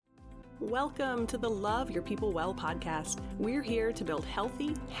Welcome to the Love Your People Well podcast. We're here to build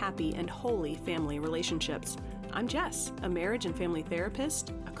healthy, happy, and holy family relationships. I'm Jess, a marriage and family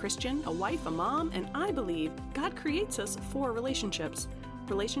therapist, a Christian, a wife, a mom, and I believe God creates us for relationships.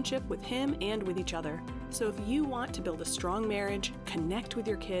 Relationship with Him and with each other. So if you want to build a strong marriage, connect with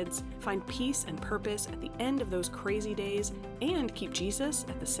your kids, find peace and purpose at the end of those crazy days, and keep Jesus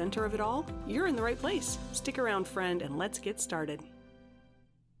at the center of it all, you're in the right place. Stick around, friend, and let's get started.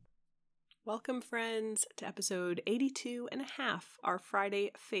 Welcome, friends, to episode 82 and a half, our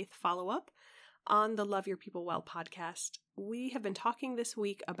Friday Faith Follow-Up on the Love Your People Well podcast. We have been talking this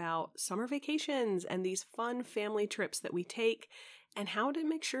week about summer vacations and these fun family trips that we take and how to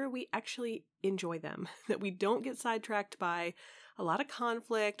make sure we actually enjoy them, that we don't get sidetracked by a lot of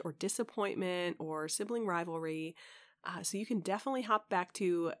conflict or disappointment or sibling rivalry. So you can definitely hop back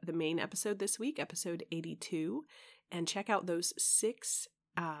to the main episode this week, episode 82, and check out those 6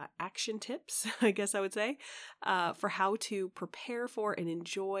 action tips, I guess I would say, for how to prepare for and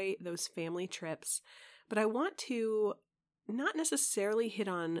enjoy those family trips. But I want to not necessarily hit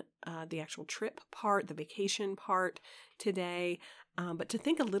on the actual trip part, the vacation part today, but to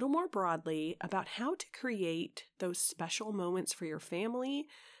think a little more broadly about how to create those special moments for your family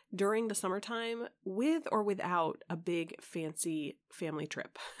during the summertime with or without a big fancy family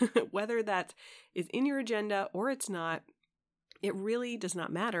trip. Whether that is in your agenda or it's not, it really does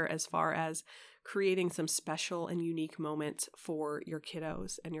not matter as far as creating some special and unique moments for your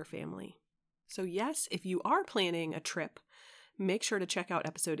kiddos and your family. So yes, if you are planning a trip, make sure to check out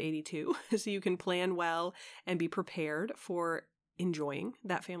episode 82 so you can plan well and be prepared for enjoying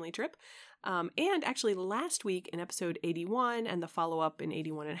that family trip. And actually last week in episode 81 and the follow-up in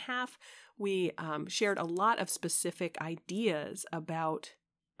 81 and a half, we shared a lot of specific ideas about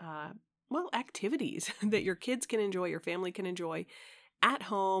activities that your kids can enjoy, your family can enjoy at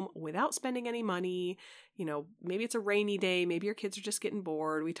home without spending any money. You know, maybe it's a rainy day, maybe your kids are just getting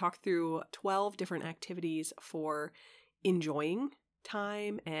bored. We talked through 12 different activities for enjoying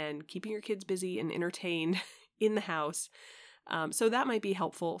time and keeping your kids busy and entertained in the house. So that might be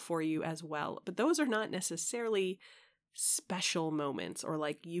helpful for you as well. But those are not necessarily special moments or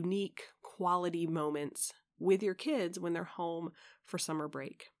like unique quality moments with your kids when they're home for summer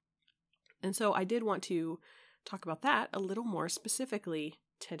break. And so I did want to talk about that a little more specifically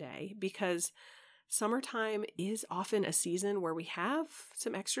today because summertime is often a season where we have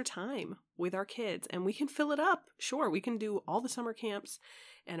some extra time with our kids and we can fill it up. Sure, we can do all the summer camps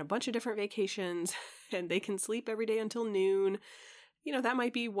and a bunch of different vacations and they can sleep every day until noon. You know, that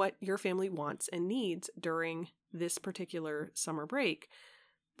might be what your family wants and needs during this particular summer break.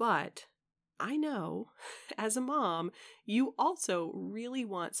 But I know, as a mom, you also really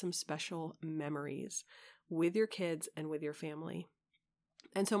want some special memories with your kids and with your family.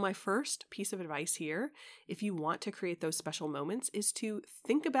 And so my first piece of advice here, if you want to create those special moments, is to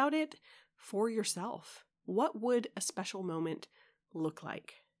think about it for yourself. What would a special moment look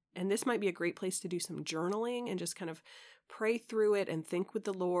like? And this might be a great place to do some journaling and just kind of pray through it and think with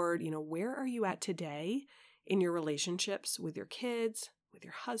the Lord, you know, where are you at today in your relationships with your kids, with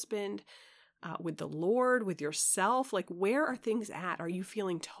your husband, with the Lord, with yourself? Like, where are things at? Are you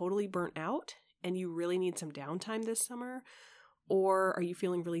feeling totally burnt out and you really need some downtime this summer? Or are you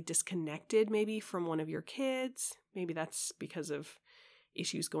feeling really disconnected maybe from one of your kids? Maybe that's because of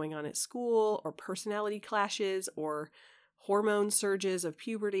issues going on at school or personality clashes or hormone surges of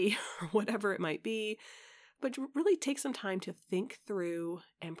puberty or whatever it might be. But really take some time to think through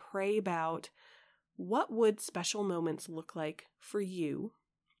and pray about what would special moments look like for you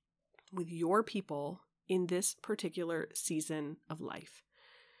with your people in this particular season of life.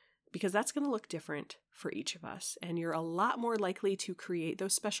 Because that's going to look different for each of us. And you're a lot more likely to create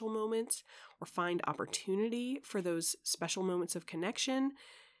those special moments or find opportunity for those special moments of connection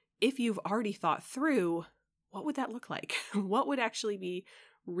if you've already thought through what would that look like? What would actually be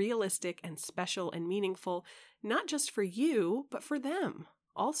realistic and special and meaningful, not just for you, but for them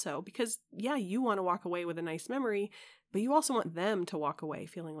also. Because yeah, you want to walk away with a nice memory, but you also want them to walk away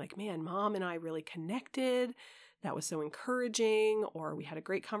feeling like, man, mom and I really connected. That was so encouraging, or we had a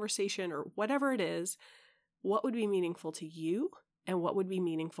great conversation, or whatever it is. What would be meaningful to you and what would be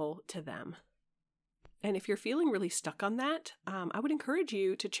meaningful to them? And if you're feeling really stuck on that, I would encourage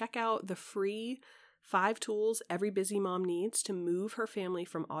you to check out the free 5 tools every busy mom needs to move her family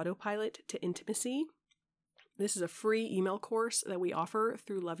from autopilot to intimacy. This is a free email course that we offer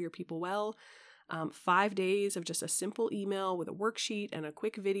through Love Your People Well. 5 days of just a simple email with a worksheet and a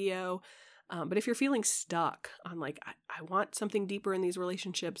quick video. But if you're feeling stuck on like, I want something deeper in these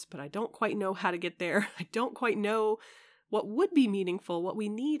relationships, but I don't quite know how to get there. I don't quite know what would be meaningful, what we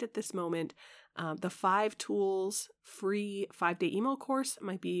need at this moment, the 5 tools free 5-day email course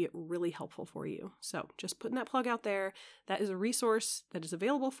might be really helpful for you. So just putting that plug out there. That is a resource that is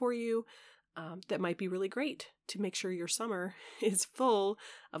available for you that might be really great to make sure your summer is full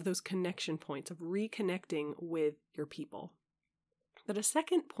of those connection points, of reconnecting with your people. But a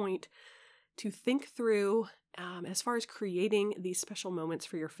second point to think through as far as creating these special moments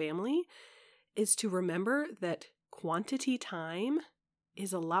for your family is to remember that quantity time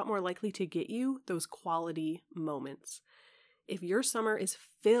is a lot more likely to get you those quality moments. If your summer is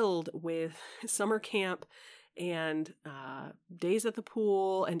filled with summer camp and days at the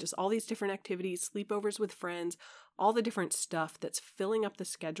pool and just all these different activities, sleepovers with friends, all the different stuff that's filling up the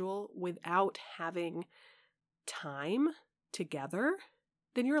schedule without having time together,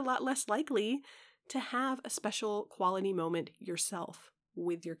 then you're a lot less likely to have a special quality moment yourself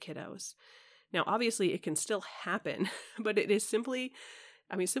with your kiddos. Now, obviously, it can still happen, but it is simply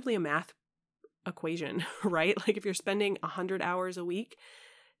a math equation, right? Like if you're spending 100 hours a week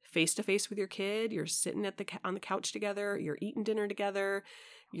face-to-face with your kid, you're sitting on the couch together, you're eating dinner together,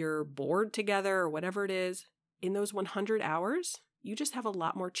 you're bored together, or whatever it is, in those 100 hours, you just have a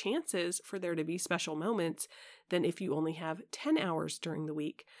lot more chances for there to be special moments than if you only have 10 hours during the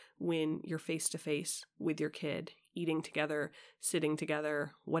week when you're face-to-face with your kid, eating together, sitting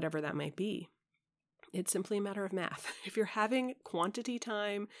together, whatever that might be. It's simply a matter of math. If you're having quantity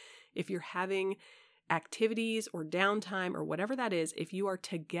time, if you're having activities or downtime or whatever that is, if you are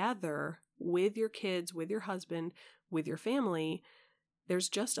together with your kids, with your husband, with your family, there's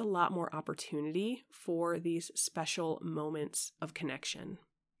just a lot more opportunity for these special moments of connection.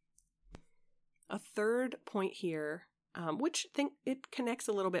 A third point here, which it connects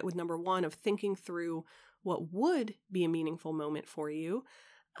a little bit with number 1 of thinking through what would be a meaningful moment for you.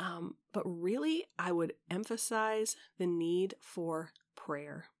 But really, I would emphasize the need for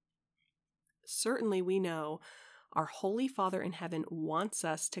prayer. Certainly, we know our Holy Father in heaven wants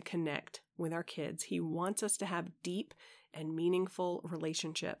us to connect with our kids. He wants us to have deep and meaningful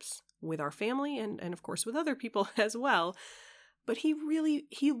relationships with our family and of course, with other people as well. But he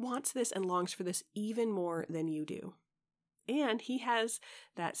wants this and longs for this even more than you do. And he has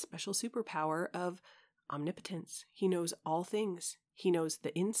that special superpower of omnipotence. He knows all things. He knows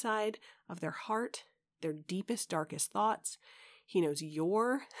the inside of their heart, their deepest, darkest thoughts. He knows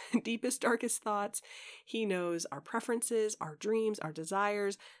your deepest, darkest thoughts. He knows our preferences, our dreams, our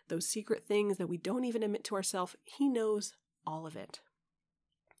desires, those secret things that we don't even admit to ourselves. He knows all of it.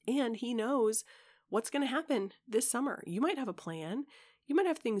 And he knows what's going to happen this summer. You might have a plan. You might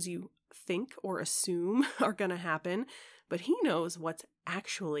have things you think or assume are going to happen, but he knows what's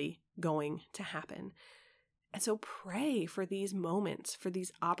actually going to happen. And so pray for these moments, for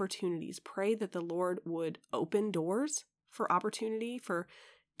these opportunities. Pray that the Lord would open doors for opportunity, for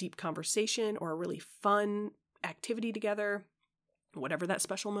deep conversation or a really fun activity together, whatever that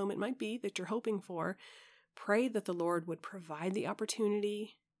special moment might be that you're hoping for. Pray that the Lord would provide the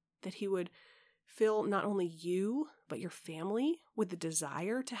opportunity, that he would fill not only you, but your family with the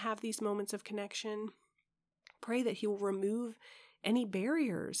desire to have these moments of connection. Pray that he will remove any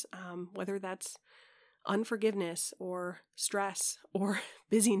barriers, whether that's unforgiveness or stress or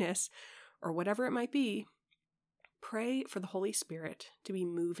busyness or whatever it might be. Pray for the Holy Spirit to be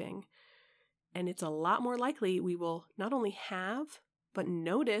moving. And it's a lot more likely we will not only have, but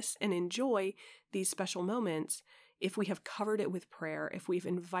notice and enjoy these special moments if we have covered it with prayer, if we've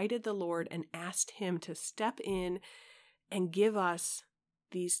invited the Lord and asked him to step in and give us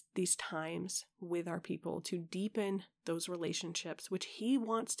these times with our people to deepen those relationships, which he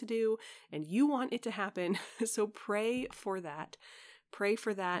wants to do and you want it to happen. So pray for that. Pray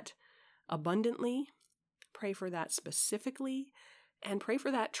for that abundantly. Pray for that specifically. And pray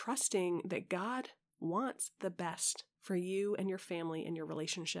for that trusting that God wants the best for you and your family and your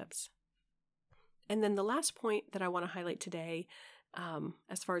relationships. And then the last point that I want to highlight today,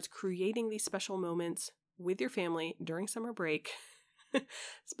 as far as creating these special moments with your family during summer break,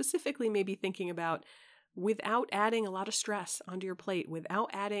 specifically maybe thinking about without adding a lot of stress onto your plate, without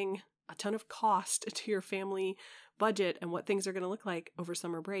adding a ton of cost to your family budget and what things are going to look like over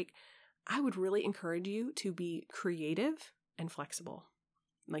summer break, I would really encourage you to be creative and flexible.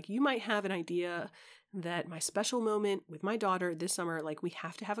 Like you might have an idea that my special moment with my daughter this summer, like we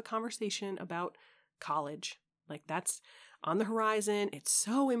have to have a conversation about college. Like that's on the horizon. It's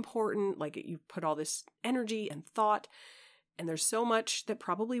so important. Like you put all this energy and thought, and there's so much that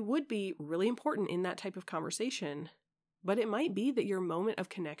probably would be really important in that type of conversation. But it might be that your moment of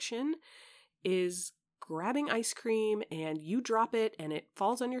connection is grabbing ice cream and you drop it and it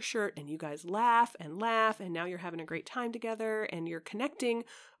falls on your shirt and you guys laugh and now you're having a great time together and you're connecting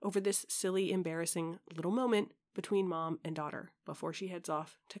over this silly, embarrassing little moment between mom and daughter before she heads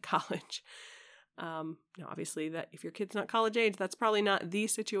off to college. Now, obviously, that if your kid's not college age, that's probably not the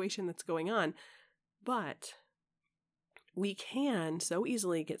situation that's going on, but we can so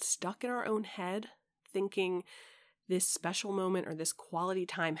easily get stuck in our own head thinking this special moment or this quality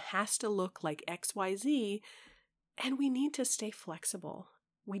time has to look like XYZ, and we need to stay flexible.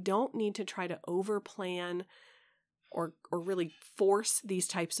 We don't need to try to overplan or really force these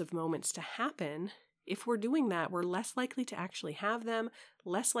types of moments to happen. If we're doing that, we're less likely to actually have them,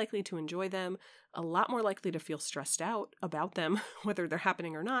 less likely to enjoy them, a lot more likely to feel stressed out about them, whether they're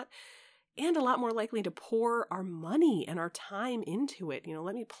happening or not, and a lot more likely to pour our money and our time into it.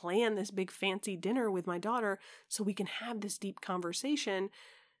 Let me plan this big fancy dinner with my daughter so we can have this deep conversation.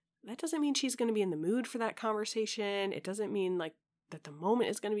 That doesn't mean she's going to be in the mood for that conversation. It doesn't mean like that the moment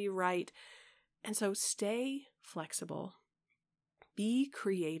is going to be right. And so stay flexible. Be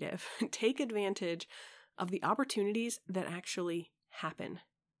creative. Take advantage of the opportunities that actually happen.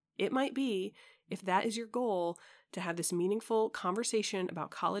 It might be, if that is your goal, to have this meaningful conversation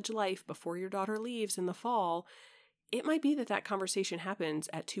about college life before your daughter leaves in the fall. It might be that conversation happens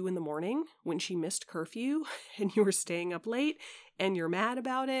at 2 a.m. when she missed curfew and you were staying up late and you're mad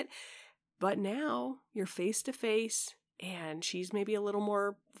about it. But now you're face to face and she's maybe a little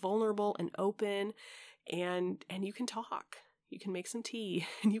more vulnerable and open and you can talk. You can make some tea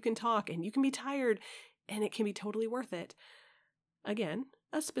and you can talk and you can be tired and it can be totally worth it. Again,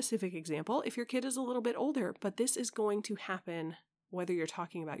 a specific example if your kid is a little bit older, but this is going to happen whether you're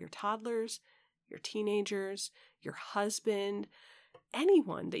talking about your toddlers, your teenagers, your husband,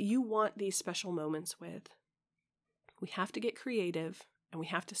 anyone that you want these special moments with. We have to get creative and we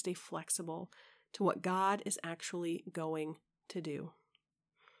have to stay flexible to what God is actually going to do.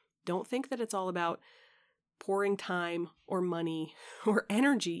 Don't think that it's all about pouring time or money or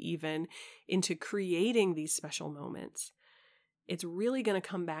energy even into creating these special moments. It's really going to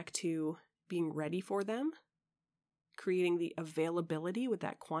come back to being ready for them, creating the availability with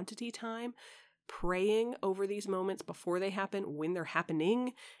that quantity time, praying over these moments before they happen, when they're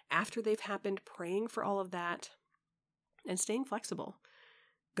happening, after they've happened, praying for all of that, and staying flexible,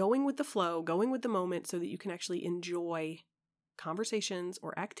 going with the flow, going with the moment so that you can actually enjoy conversations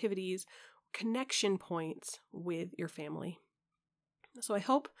or activities, connection points with your family. So I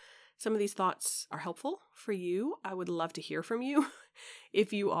hope some of these thoughts are helpful for you. I would love to hear from you.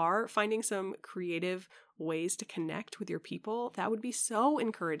 If you are finding some creative ways to connect with your people, that would be so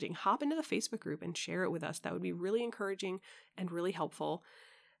encouraging. Hop into the Facebook group and share it with us. That would be really encouraging and really helpful.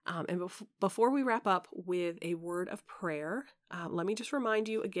 And before we wrap up with a word of prayer, let me just remind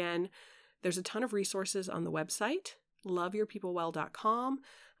you again, there's a ton of resources on the website, loveyourpeoplewell.com.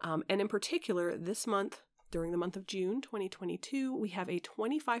 And in particular, this month, during the month of June 2022, we have a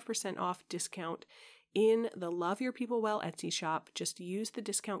 25% off discount in the Love Your People Well Etsy shop. Just use the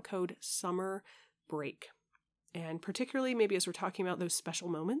discount code SUMMERBREAK. And particularly maybe as we're talking about those special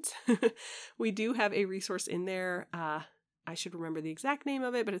moments, we do have a resource in there. I should remember the exact name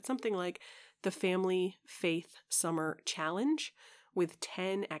of it, but it's something like the Family Faith Summer Challenge with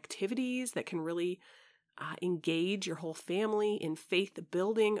 10 activities that can really engage your whole family in faith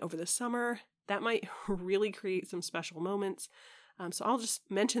building over the summer. That might really create some special moments. So I'll just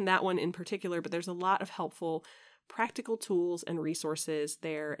mention that one in particular, but there's a lot of helpful practical tools and resources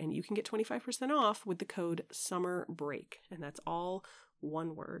there, and you can get 25% off with the code SUMMERBREAK, and that's all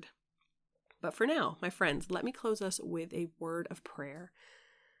one word. But for now, my friends, let me close us with a word of prayer.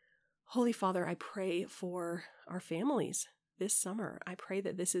 Holy Father, I pray for our families this summer. I pray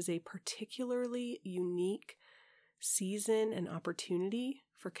that this is a particularly unique season and opportunity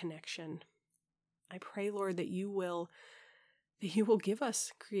for connection. I pray, Lord, that you will give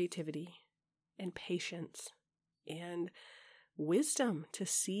us creativity and patience and wisdom to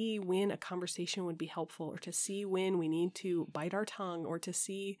see when a conversation would be helpful, or to see when we need to bite our tongue, or to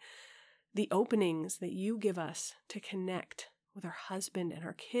see the openings that you give us to connect with our husband and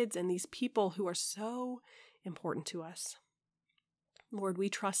our kids and these people who are so important to us. Lord, we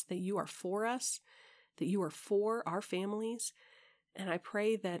trust that you are for us, that you are for our families, and I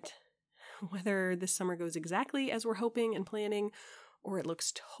pray that whether this summer goes exactly as we're hoping and planning, or it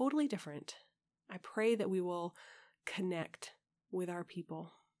looks totally different, I pray that we will connect with our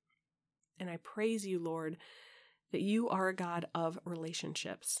people. And I praise you, Lord, that you are a God of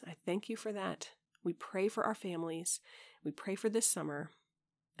relationships. I thank you for that. We pray for our families. We pray for this summer.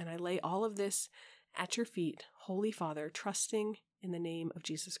 And I lay all of this at your feet, Holy Father, trusting in the name of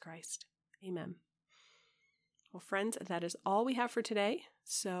Jesus Christ. Amen. Well, friends, that is all we have for today.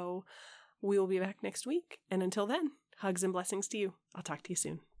 So we will be back next week. And until then, hugs and blessings to you. I'll talk to you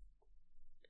soon.